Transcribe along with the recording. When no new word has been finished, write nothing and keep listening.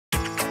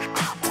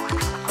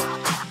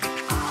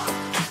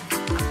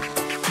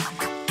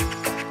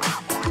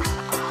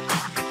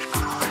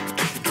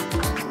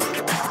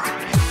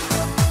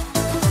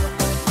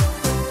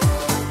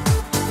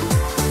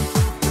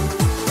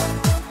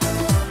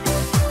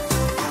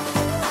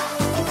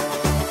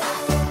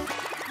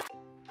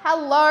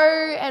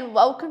Hello and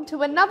welcome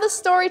to another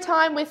story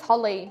time with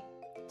Holly.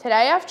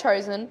 Today I've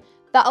chosen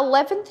the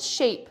 11th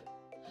sheep.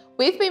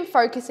 We've been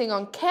focusing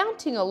on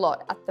counting a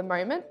lot at the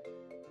moment.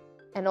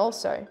 And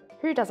also,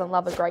 who doesn't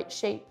love a great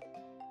sheep?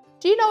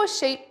 Do you know a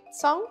sheep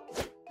song?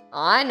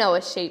 I know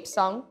a sheep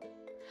song.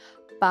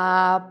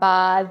 Ba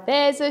ba,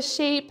 there's a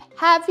sheep,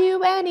 have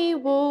you any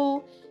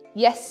wool?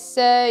 Yes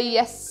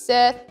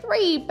sir,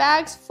 3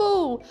 bags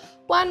full.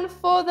 1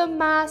 for the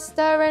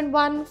master and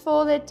 1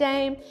 for the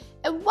dame,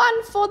 and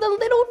 1 for the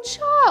little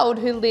child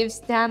who lives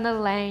down the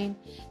lane.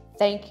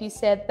 Thank you,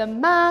 said the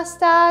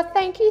master,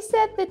 thank you,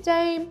 said the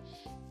dame.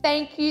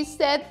 Thank you,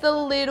 said the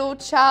little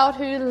child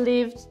who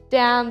lived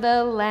down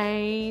the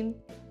lane.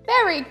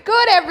 Very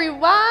good,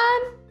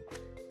 everyone.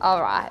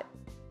 All right,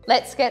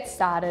 let's get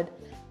started.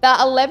 The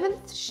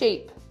 11th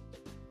sheep.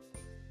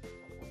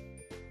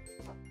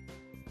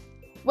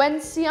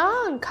 When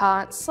Cire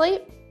can't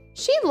sleep,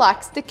 she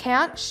likes to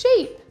count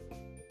sheep.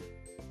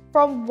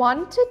 From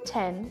 1 to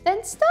 10,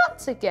 then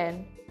starts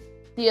again.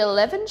 The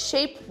 11th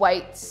sheep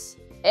waits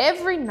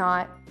every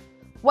night,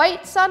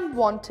 waits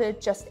unwanted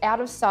just out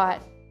of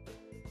sight.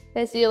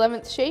 There's the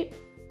 11th sheep,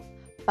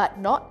 but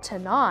not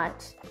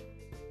tonight.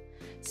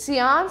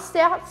 Cire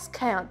starts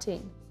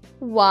counting.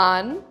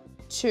 1,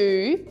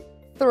 2,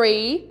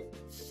 3,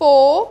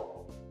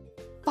 4,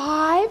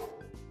 5,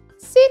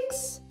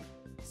 6,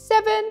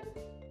 7,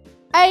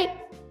 8,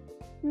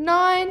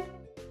 9,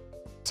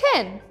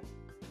 10.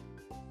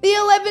 The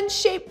 11th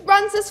sheep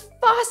runs as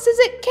fast as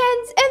it can,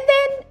 and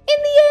then in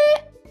the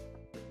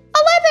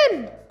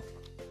air, 11!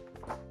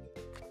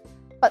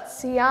 But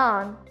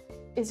Cire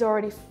is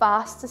already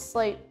fast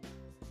asleep.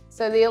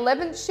 So the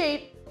 11th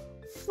sheep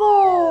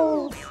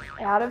falls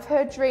out of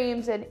her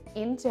dreams and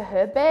into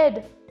her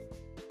bed.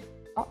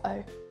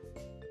 Uh-oh,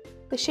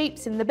 the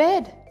sheep's in the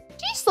bed.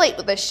 Do you sleep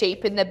with a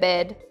sheep in the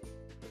bed?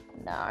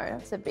 No,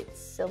 that's a bit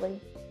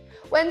silly.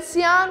 When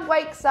Cire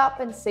wakes up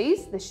and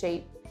sees the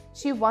sheep,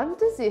 she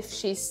wonders if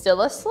she's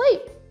still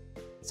asleep.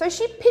 So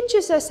she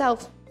pinches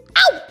herself.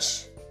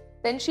 Ouch!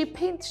 Then she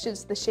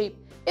pinches the sheep.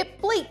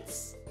 It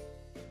bleats.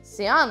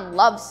 Cire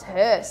loves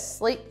her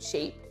sleep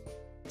sheep.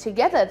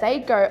 Together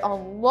they go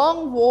on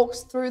long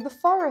walks through the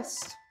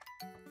forest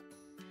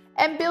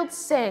and build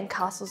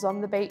sandcastles on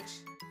the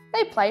beach.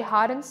 They play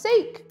hide and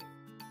seek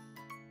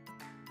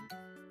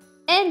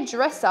and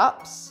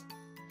dress-ups.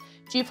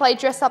 Do you play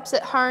dress-ups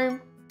at home?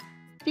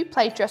 Do you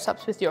play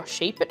dress-ups with your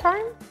sheep at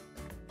home?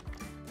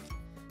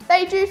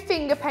 They do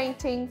finger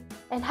painting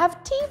and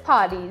have tea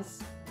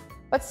parties.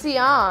 But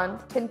Cire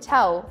can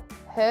tell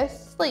her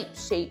sleep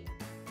sheep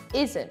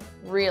isn't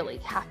really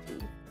happy.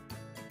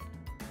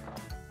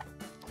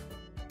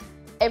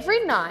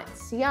 Every night,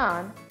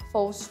 Cire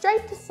falls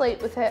straight to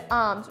sleep with her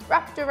arms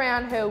wrapped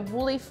around her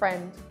woolly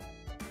friend.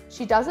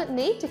 She doesn't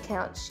need to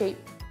count sheep.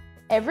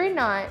 Every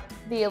night,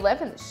 the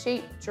 11th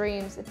sheep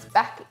dreams it's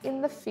back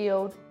in the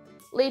field,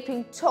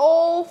 leaping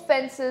tall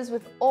fences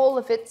with all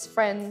of its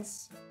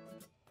friends.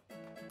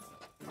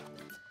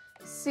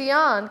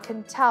 Cire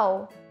can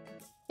tell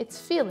it's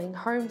feeling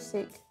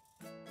homesick.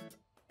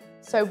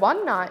 So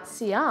one night,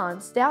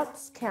 Cire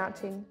starts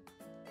counting.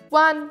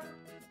 1,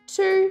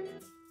 2,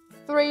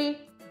 3,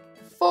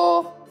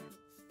 4,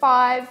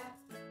 5.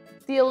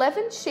 The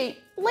 11th sheep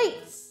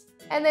bleats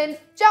and then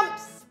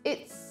jumps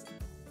its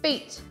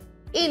feet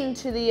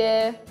into the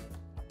air.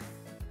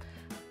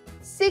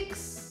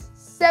 6,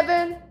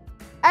 7,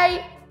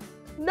 8,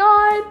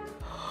 9,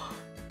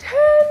 10.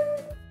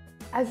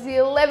 As the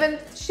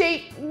 11th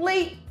sheep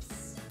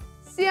leaps,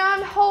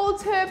 Cire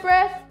holds her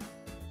breath.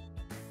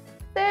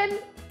 Then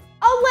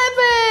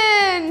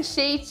 11!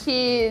 She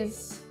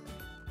cheers.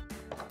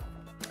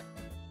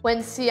 When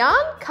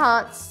Cire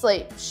can't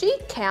sleep, she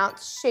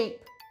counts sheep.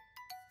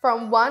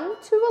 From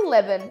 1 to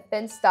 11,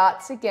 then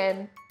starts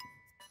again.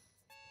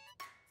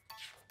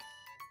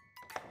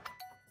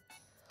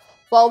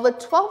 While the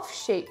 12th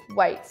sheep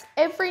waits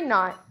every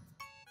night,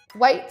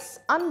 waits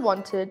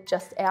unwanted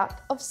just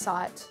out of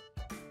sight.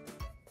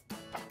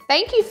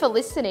 Thank you for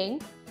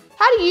listening.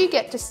 How do you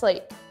get to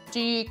sleep?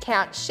 Do you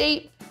count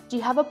sheep? Do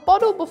you have a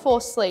bottle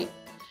before sleep?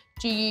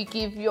 Do you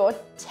give your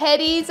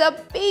teddies a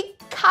big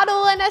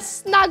cuddle and a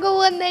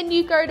snuggle and then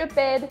you go to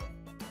bed?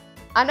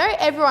 I know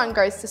everyone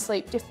goes to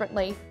sleep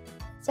differently.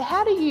 So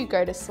how do you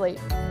go to sleep?